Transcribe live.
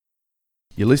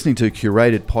You're listening to a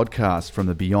curated podcast from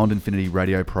the Beyond Infinity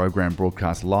radio program,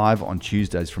 broadcast live on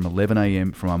Tuesdays from 11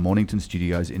 a.m. from our Mornington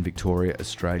studios in Victoria,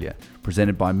 Australia.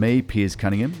 Presented by me, Piers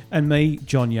Cunningham. And me,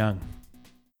 John Young.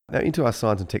 Now into our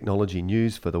science and technology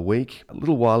news for the week. A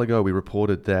little while ago we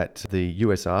reported that the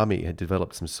US Army had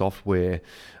developed some software,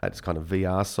 it's kind of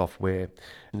VR software.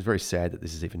 It's very sad that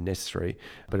this is even necessary,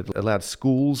 but it allowed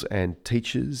schools and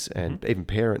teachers and even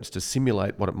parents to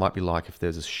simulate what it might be like if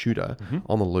there's a shooter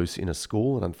on the loose in a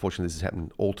school. And unfortunately this has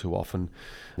happened all too often.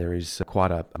 There is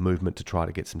quite a movement to try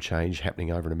to get some change happening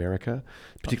over in America,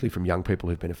 particularly from young people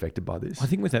who've been affected by this. I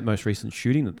think with that most recent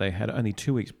shooting that they had only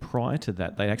 2 weeks prior to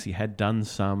that, they actually had done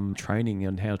some training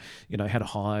on how to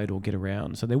hide or get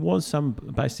around. So there was some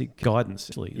basic guidance.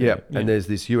 Yeah, and there's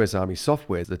this US Army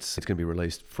software it's going to be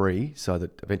released free, so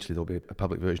that eventually there'll be a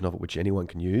public version of it which anyone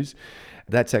can use.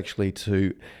 That's actually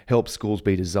to help schools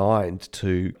be designed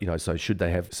to, so should they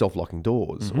have self-locking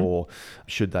doors or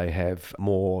should they have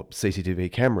more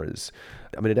CCTV cameras?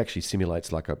 I mean, it actually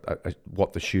simulates like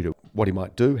what the shooter, what he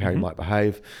might do, how he might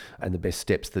behave, and the best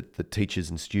steps that the teachers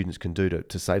and students can do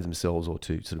to save themselves or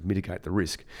to sort of mitigate the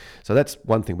risk. So that's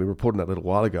one thing. We reported that a little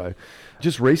while ago.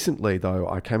 Just recently, though,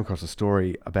 I came across a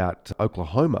story about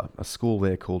Oklahoma, a school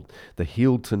there called the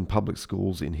Healdton Public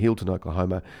Schools in Healdton,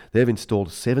 Oklahoma. They've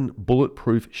installed 7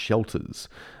 bulletproof shelters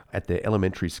at their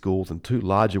elementary schools and 2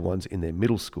 larger ones in their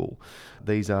middle school.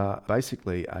 These are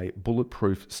basically a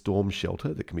bulletproof storm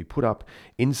shelter that can be put up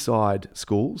inside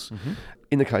schools.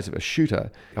 In the case of a shooter,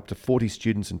 up to 40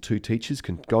 students and 2 teachers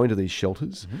can go into these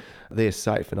shelters. They're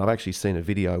safe. And I've actually seen a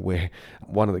video where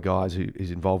one of the guys who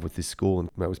is involved with this school and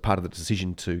was part of the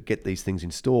decision to get these things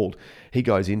installed, he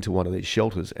goes into one of these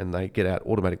shelters and they get out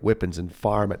automatic weapons and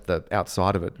fire them at the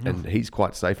outside of it. And he's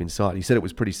quite safe inside. He said it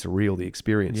was pretty surreal, the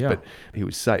experience, but he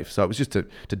was safe. So it was just to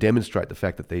demonstrate the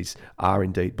fact that these are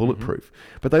indeed bulletproof.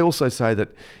 But they also say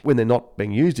that when they're not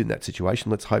being used in that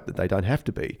situation, let's hope that they don't have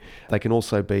to be. They can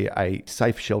also be a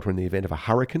safe shelter in the event of a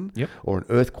hurricane or an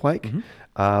earthquake,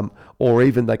 or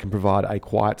even they can provide a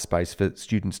quiet space for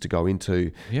students to go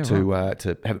into to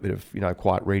have a bit of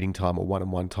quiet reading time or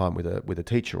one-on-one time with a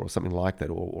teacher or something like that,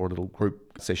 or a little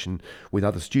group session with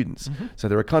other students. So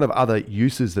there are kind of other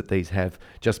uses that these have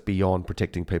just beyond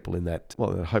protecting people in that,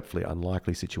 hopefully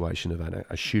unlikely situation of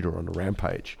a shooter on a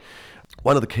rampage.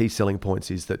 One of the key selling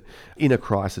points is that in a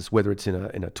crisis, whether it's in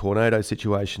a tornado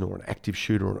situation or an active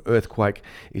shooter or an earthquake,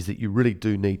 is that you really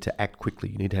do need to act quickly.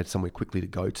 You need to have somewhere quickly to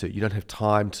go to. You don't have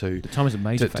time to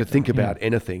think about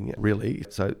anything, really.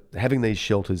 So having these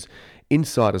shelters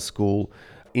inside a school,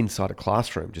 inside a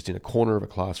classroom, just in a corner of a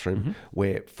classroom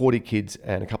where 40 kids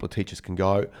and a couple of teachers can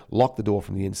go, lock the door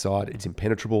from the inside, it's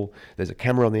impenetrable. There's a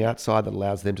camera on the outside that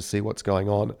allows them to see what's going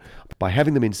on. By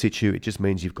having them in situ, it just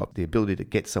means you've got the ability to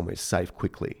get somewhere safe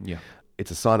quickly. Yeah. It's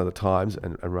a sign of the times,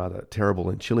 and a rather terrible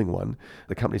and chilling one.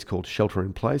 The company's called Shelter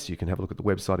in Place. You can have a look at the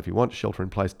website if you want,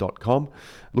 shelterinplace.com.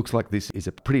 Looks like this is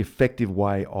a pretty effective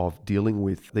way of dealing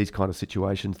with these kind of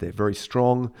situations. They're very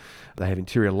strong. They have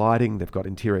interior lighting. They've got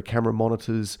interior camera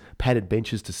monitors, padded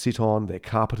benches to sit on. They're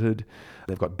carpeted.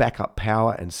 They've got backup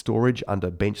power and storage under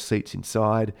bench seats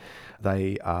inside.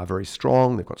 They are very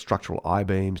strong. They've got structural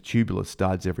I-beams, tubular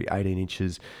studs every 18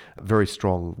 inches, very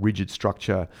strong, rigid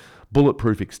structure.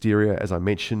 Bulletproof exterior, as I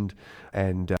mentioned,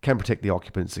 and can protect the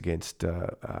occupants against,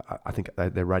 I think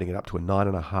they're rating it up to a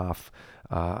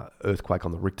 9.5 earthquake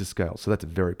on the Richter scale. So that's a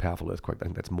very powerful earthquake. I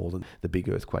think that's more than the big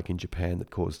earthquake in Japan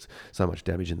that caused so much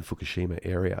damage in the Fukushima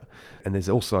area. And there's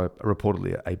also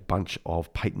reportedly a bunch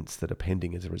of patents that are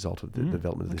pending as a result of the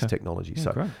development of this technology. Yeah,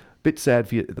 so great. Bit sad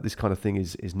for you that this kind of thing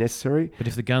is necessary. But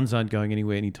if the guns aren't going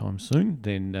anywhere anytime soon,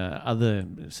 then other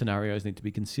scenarios need to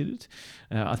be considered.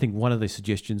 I think one of the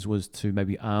suggestions was to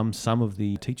maybe arm some of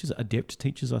the teachers, adept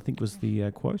teachers, I think was the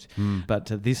quote. But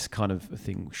this kind of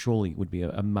thing surely would be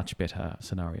a much better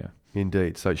scenario.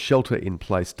 Indeed. So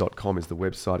shelterinplace.com is the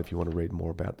website if you want to read more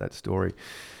about that story.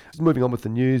 Moving on with the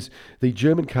news, the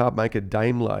German car maker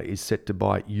Daimler is set to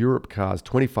buy Europcar's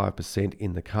 25%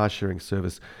 in the car-sharing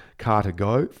service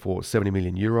Car2Go for 70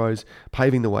 million euros,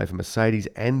 paving the way for Mercedes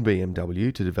and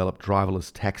BMW to develop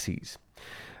driverless taxis.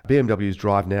 BMW's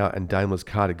DriveNow and Daimler's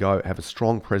Car2Go have a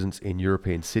strong presence in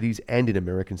European cities and in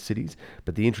American cities,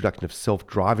 but the introduction of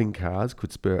self-driving cars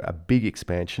could spur a big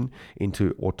expansion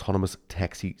into autonomous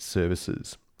taxi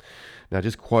services. Now,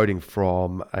 just quoting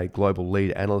from a global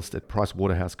lead analyst at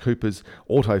PricewaterhouseCoopers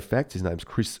AutoFacts, his name's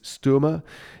Chris Sturmer,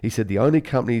 he said the only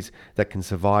companies that can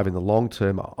survive in the long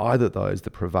term are either those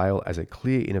that prevail as a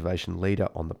clear innovation leader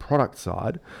on the product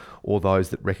side, or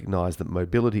those that recognise that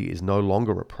mobility is no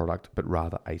longer a product but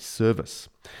rather a service.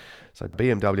 So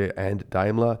BMW and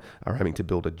Daimler are aiming to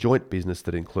build a joint business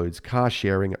that includes car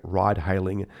sharing, ride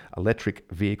hailing, electric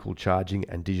vehicle charging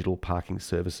and digital parking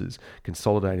services,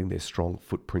 consolidating their strong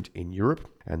footprint in Europe.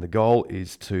 And the goal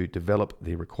is to develop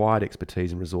the required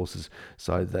expertise and resources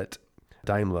so that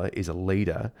Daimler is a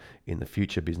leader in the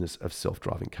future business of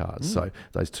self-driving cars. So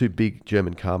those two big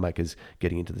German car makers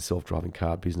getting into the self-driving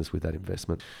car business with that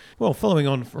investment. Well, following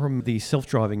on from the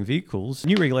self-driving vehicles,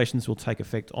 new regulations will take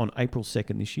effect on April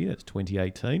 2nd this year, that's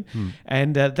 2018,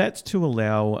 and that's to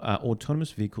allow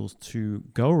autonomous vehicles to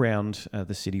go around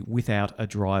the city without a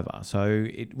driver. So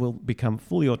it will become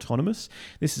fully autonomous.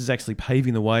 This is actually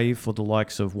paving the way for the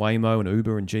likes of Waymo and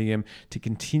Uber and GM to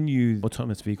continue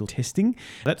autonomous vehicle testing.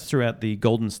 That's throughout the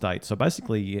Golden State. So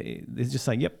basically, they're just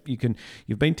saying, yep,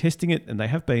 you've been testing it, and they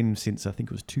have been since I think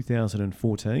it was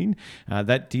 2014.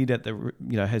 That did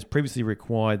has previously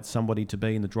required somebody to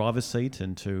be in the driver's seat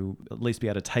and to at least be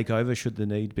able to take over should the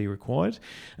need be required.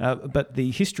 But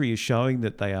the history is showing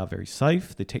that they are very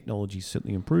safe. The technology is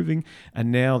certainly improving,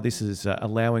 and now this is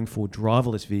allowing for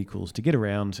driverless vehicles to get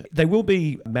around. They will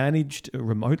be managed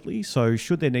remotely. So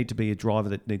should there need to be a driver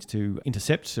that needs to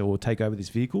intercept or take over this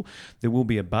vehicle, there will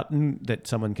be a button that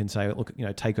someone can say, look,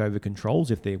 take over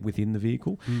controls if they're within the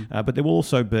vehicle. But there will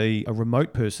also be a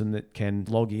remote person that can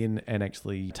log in and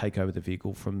actually take over the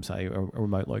vehicle from, say, a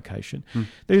remote location.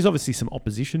 There's obviously some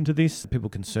opposition to this. People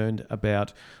concerned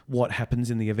about what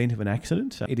happens in the event of an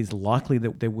accident. It is likely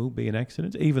that there will be an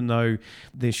accident, even though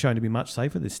they're shown to be much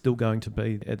safer. There's still going to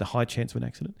be the high chance of an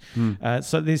accident.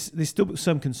 So there's still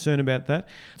some concern about that.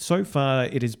 So far,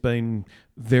 it has been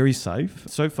very safe.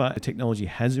 So far, the technology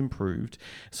has improved.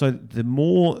 So the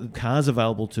more cars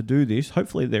available to do this,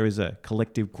 hopefully there is a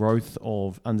collective growth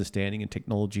of understanding and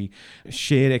technology,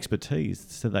 shared expertise,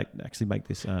 so they actually make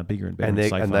this bigger and better and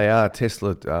safer. And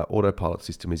Tesla autopilot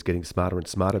system is getting smarter and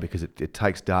smarter because it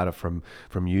takes data from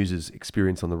users'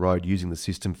 experience on the road using the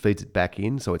system, feeds it back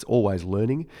in, so it's always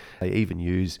learning. They even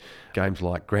use games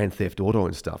like Grand Theft Auto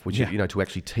and stuff, which to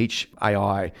actually teach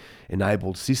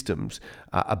AI-enabled systems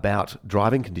about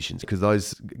driving conditions, because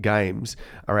those games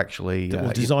are actually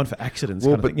designed for accidents.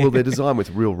 Well, they're designed with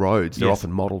real roads. They're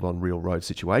often modelled on real road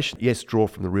situations. Yes, draw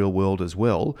from the real world as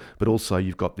well, but also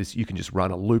you've got this. You can just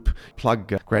run a loop,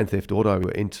 plug Grand Theft Auto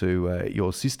into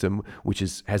your system, which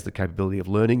has the capability of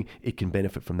learning. It can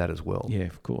benefit from that as well. Yeah,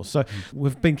 of course. So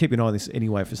we've been keeping an eye on this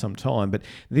anyway for some time, but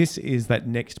this is that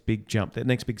next big jump, that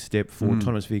next big step for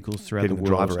autonomous vehicles throughout Getting the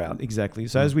world. Driver out. Exactly.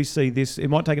 So as we see this, it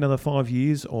might take another 5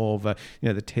 years of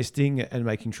the testing and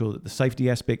making sure that the safety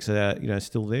aspects are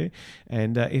still there.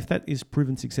 And if that is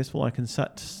proven successful, I can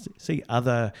see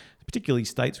other, particularly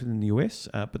states within the US,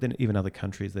 but then even other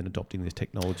countries then adopting this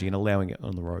technology and allowing it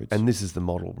on the roads. And this is the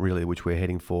model really which we're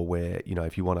heading for, where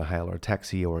if you want to hail a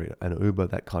taxi or an Uber,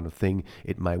 that kind of thing,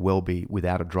 it may well be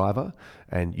without a driver,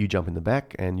 and you jump in the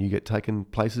back and you get taken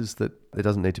places that there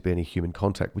doesn't need to be any human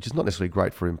contact, which is not necessarily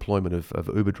great for employment of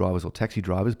Uber drivers or taxi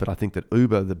drivers. But I think that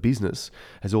Uber, the business,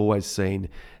 has always seen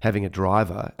having a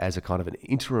driver as a kind of an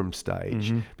interim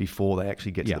stage before they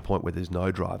actually get to the point where there's no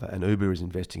driver. And Uber is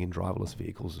investing in driverless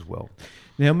vehicles as well.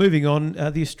 Now, moving on,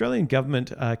 the Australian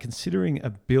government are considering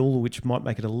a bill which might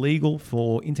make it illegal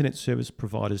for internet service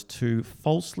providers to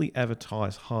falsely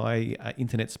advertise high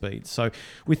internet speeds. So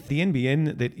with the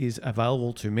NBN that is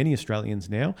available to many Australians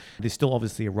now, there's still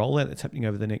obviously a rollout that's happening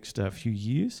over the next few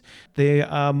years. There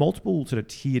are multiple sort of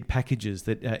tiered packages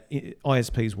that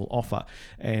ISPs will offer.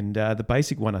 And the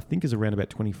basic one, I think, is around about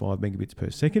 25 megabits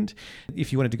per second.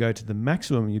 If you wanted to go to the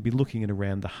maximum, you'd be looking at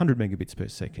around the 100 megabits per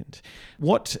second.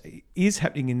 What is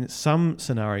happening in some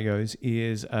scenarios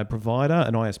is a provider,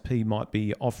 an ISP, might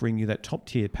be offering you that top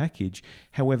tier package.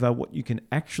 However, what you can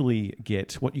actually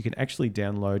get, what you can actually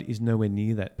download is nowhere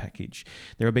near that package.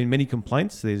 There have been many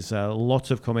complaints. There's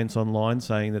lots of comments online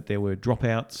saying that there were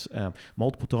dropouts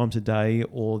multiple times a day,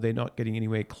 or they're not getting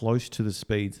anywhere close to the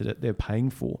speeds that they're paying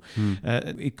for.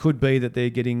 It could be that they're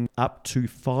getting up to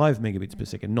 5 megabits per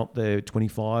second, not the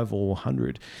 25 or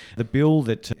 100. The bill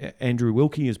that Andrew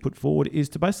Wilkie has put forward is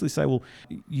to basically say, well,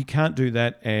 you can't do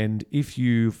that, and if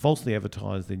you falsely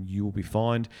advertise, then you will be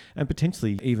fined and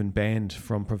potentially even banned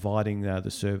from providing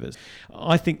the service.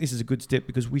 I think this is a good step,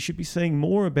 because we should be seeing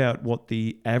more about what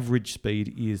the average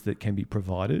speed is that can be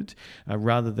provided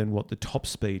rather than what the top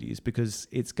speed is, because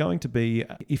it's going to be,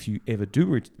 if you ever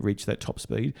do reach that top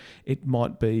speed, it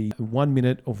might be 1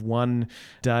 minute of one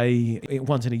day be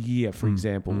once in a year, for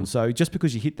example. So just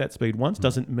because you hit that speed once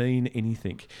doesn't mean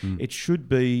anything. It should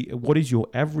be, what is your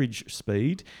average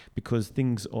speed? Because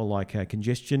things are like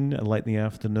congestion late in the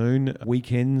afternoon,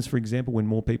 weekends, for example, when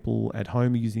more people at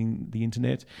home are using the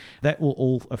internet, that will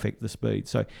all affect the speed.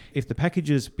 So if the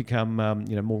packages become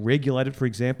more regulated, for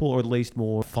example, or at least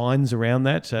more fines around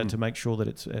that to make sure that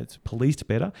it's policed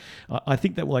better, I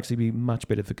think that will actually be much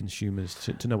better for consumers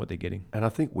to know what they're getting. And I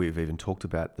think we've even talked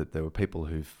about that there were people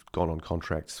who've gone on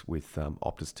contracts with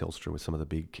Optus, Telstra, with some of the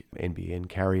big NBN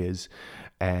carriers,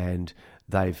 and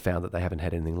they've found that they haven't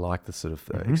had anything like the sort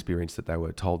of experience that they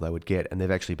were told they would get, and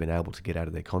they've actually been able to get out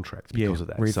of their contracts because of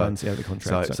that. Refunds out of the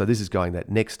contract. So this is going that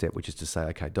next step, which is to say,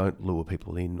 okay, don't lure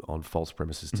people in on false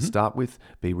premises to start with.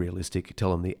 Be realistic.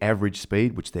 Tell them the average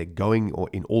speed, which they're going, or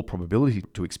in all probability,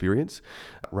 to experience,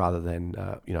 rather than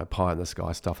pie in the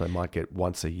sky stuff they might get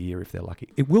once a year if they're lucky.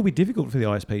 It will be difficult for the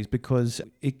ISPs because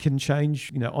it can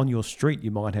change. On your street,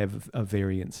 you might have a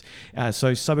variance.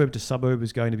 So suburb to suburb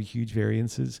is going to be huge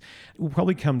variances. It will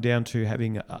probably come down to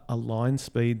having a line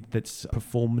speed that's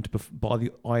performed by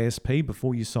the ISP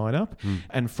before you sign up.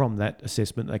 And from that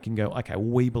assessment, they can go, okay,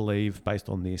 we believe based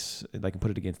on this, they can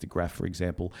put it against a graph, for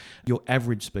example, your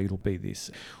average speed will be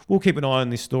this. We'll keep an eye on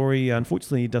this story.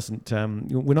 Unfortunately, it doesn't.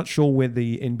 We're not sure where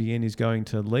the NBN is going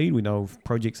to lead. We know of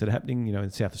projects that are happening,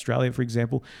 in South Australia, for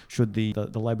example, should the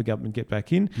Labor government get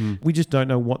back in. We just don't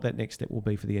know what that next step will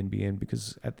be for the NBN,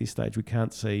 because at this stage we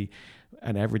can't see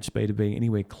an average speed of being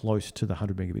anywhere close to the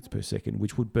 100 megabits per second,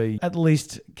 which would be at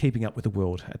least keeping up with the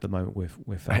world at the moment. We're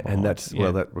far behind. And that's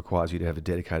that requires you to have a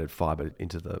dedicated fibre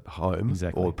into the home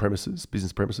or premises,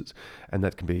 business premises, and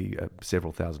that can be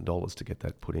several $1,000s to get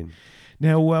that put in.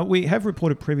 Now, we have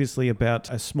reported previously about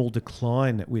a small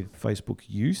decline with Facebook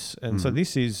use. And so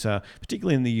this is,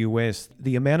 particularly in the US,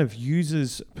 the amount of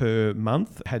users per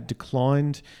month had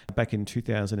declined back in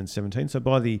 2017. So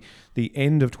by the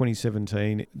end of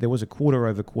 2017, there was a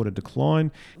quarter-over-quarter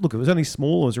decline. Look, it was only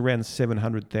small. It was around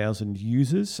 700,000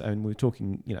 users. And we're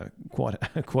talking,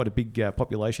 quite a big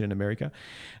population in America.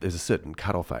 There's a certain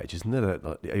cutoff age, isn't there?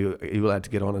 Are you allowed to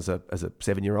get on as a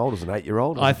 7-year-old, as an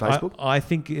 8-year-old on Facebook? I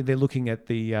think they're looking at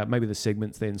the maybe the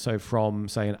segments then, so from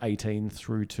say an 18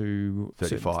 through to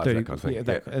 35, that kind of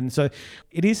thing. And so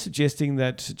it is suggesting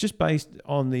that just based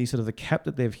on the sort of the cap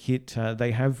that they've hit,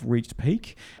 they have reached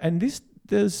peak, and this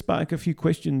does spark a few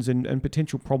questions and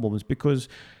potential problems, because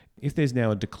if there's now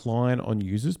a decline on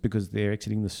users because they're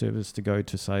exiting the service to go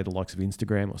to, say, the likes of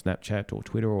Instagram or Snapchat or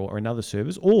Twitter or another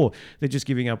service, or they're just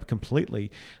giving up completely,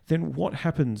 then what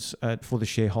happens for the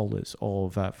shareholders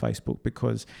of Facebook?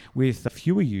 Because with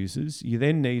fewer users, you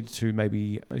then need to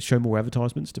maybe show more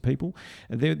advertisements to people.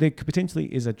 There potentially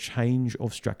is a change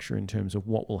of structure in terms of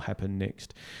what will happen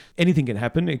next. Anything can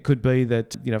happen. It could be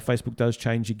that Facebook does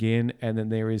change again and then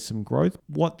there is some growth.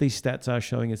 What these stats are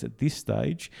showing us at this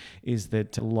stage is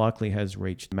that likely has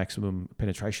reached maximum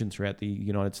penetration throughout the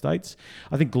United States.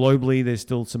 I think globally there's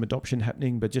still some adoption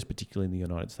happening, but just particularly in the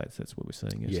United States, that's what we're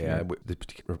seeing. The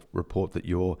particular report that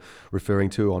you're referring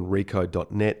to on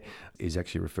recode.net is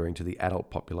actually referring to the adult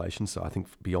population. So I think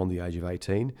beyond the age of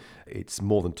 18, it's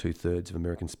more than 2/3 of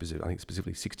Americans, I think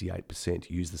specifically 68%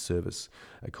 use the service,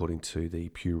 according to the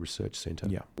Pew Research Centre.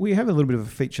 Yeah. We have a little bit of a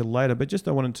feature later, but just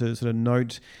I wanted to sort of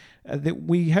note that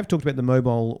we have talked about the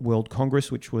Mobile World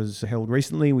Congress, which was held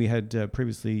recently. We had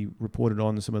previously reported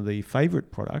on some of the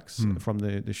favourite products from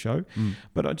the show.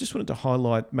 But I just wanted to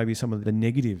highlight maybe some of the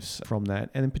negatives from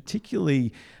that, and then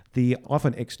particularly the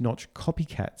iPhone X Notch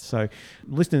copycat. So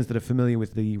listeners that are familiar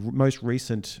with the most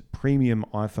recent premium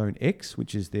iPhone X,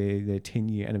 which is their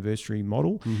 10-year anniversary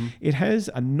model, it has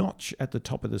a notch at the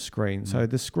top of the screen. So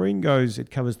the screen it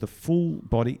covers the full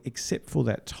body except for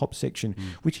that top section,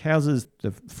 which houses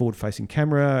the forward-facing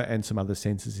camera and some other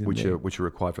sensors in there. Which are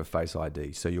required for Face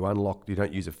ID. So you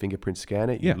don't use a fingerprint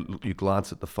scanner. You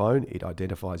glance at the phone, it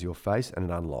identifies your face and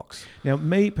it unlocks. Now,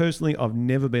 me personally, I've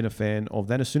never been a fan of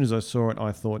that. As soon as I saw it,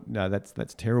 I thought, no,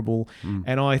 that's terrible.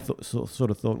 And I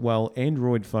sort of thought, well,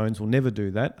 Android phones will never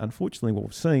do that. Unfortunately, what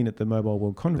we've seen at the Mobile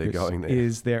World Congress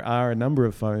is there are a number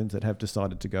of phones that have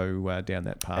decided to go down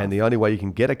that path. And the only way you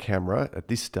can get a camera at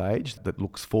this stage that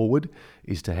looks forward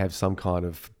is to have some kind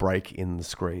of break in the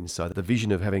screen. So the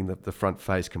vision of having the front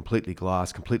face completely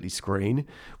glass, completely screen,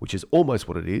 which is almost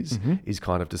what it is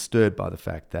kind of disturbed by the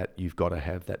fact that you've got to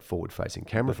have that forward-facing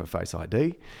camera for Face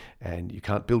ID, and you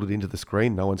can't build it into the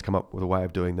screen. No one's come up with a way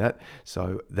of doing doing that.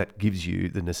 So that gives you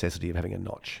the necessity of having a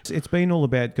notch. It's been all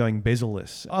about going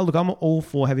bezel-less. Oh, look, I'm all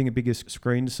for having a bigger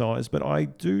screen size, but I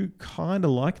do kind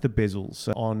of like the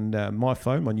bezels on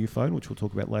my new phone, which we'll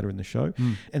talk about later in the show.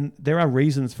 And there are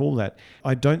reasons for that.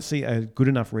 I don't see a good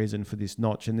enough reason for this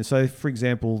notch. And so, for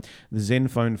example, the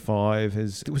Zenfone 5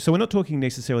 has... So we're not talking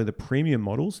necessarily the premium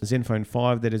models. The Zenfone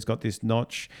 5 that has got this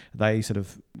notch, they sort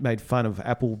of made fun of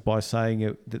Apple by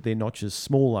saying that their notch is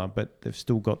smaller, but they've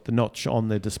still got the notch on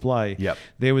the display. Yep.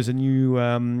 There was a new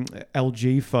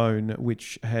LG phone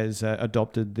which has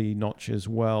adopted the notch as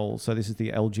well. So this is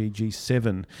the LG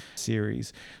G7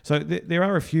 series. So there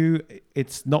are a few.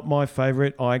 It's not my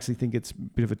favorite. I actually think it's a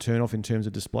bit of a turn off in terms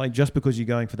of display. Just because you're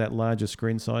going for that larger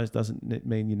screen size doesn't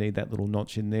mean you need that little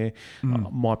notch in there.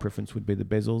 My preference would be the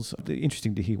bezels.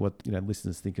 Interesting to hear what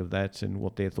listeners think of that and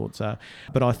what their thoughts are.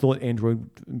 But I thought Android,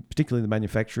 particularly the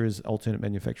manufacturers, alternate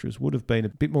manufacturers, would have been a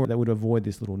bit more, they would avoid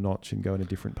this little notch and go in a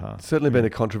different path. Certainly been a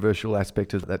controversial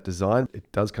aspect of that design. It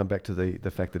does come back to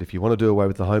the fact that if you want to do away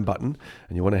with the home button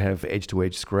and you want to have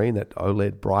edge-to-edge screen, that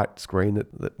OLED bright screen that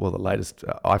the latest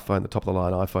iPhone, the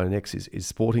top-of-the-line iPhone X is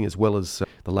sporting, as well as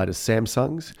the latest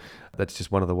Samsungs, that's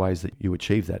just one of the ways that you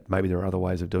achieve that. Maybe there are other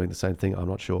ways of doing the same thing. I'm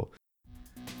not sure.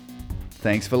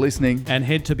 Thanks for listening. And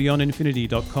head to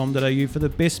beyondinfinity.com.au for the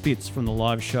best bits from the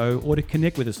live show or to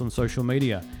connect with us on social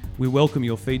media. We welcome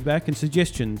your feedback and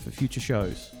suggestion for future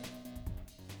shows.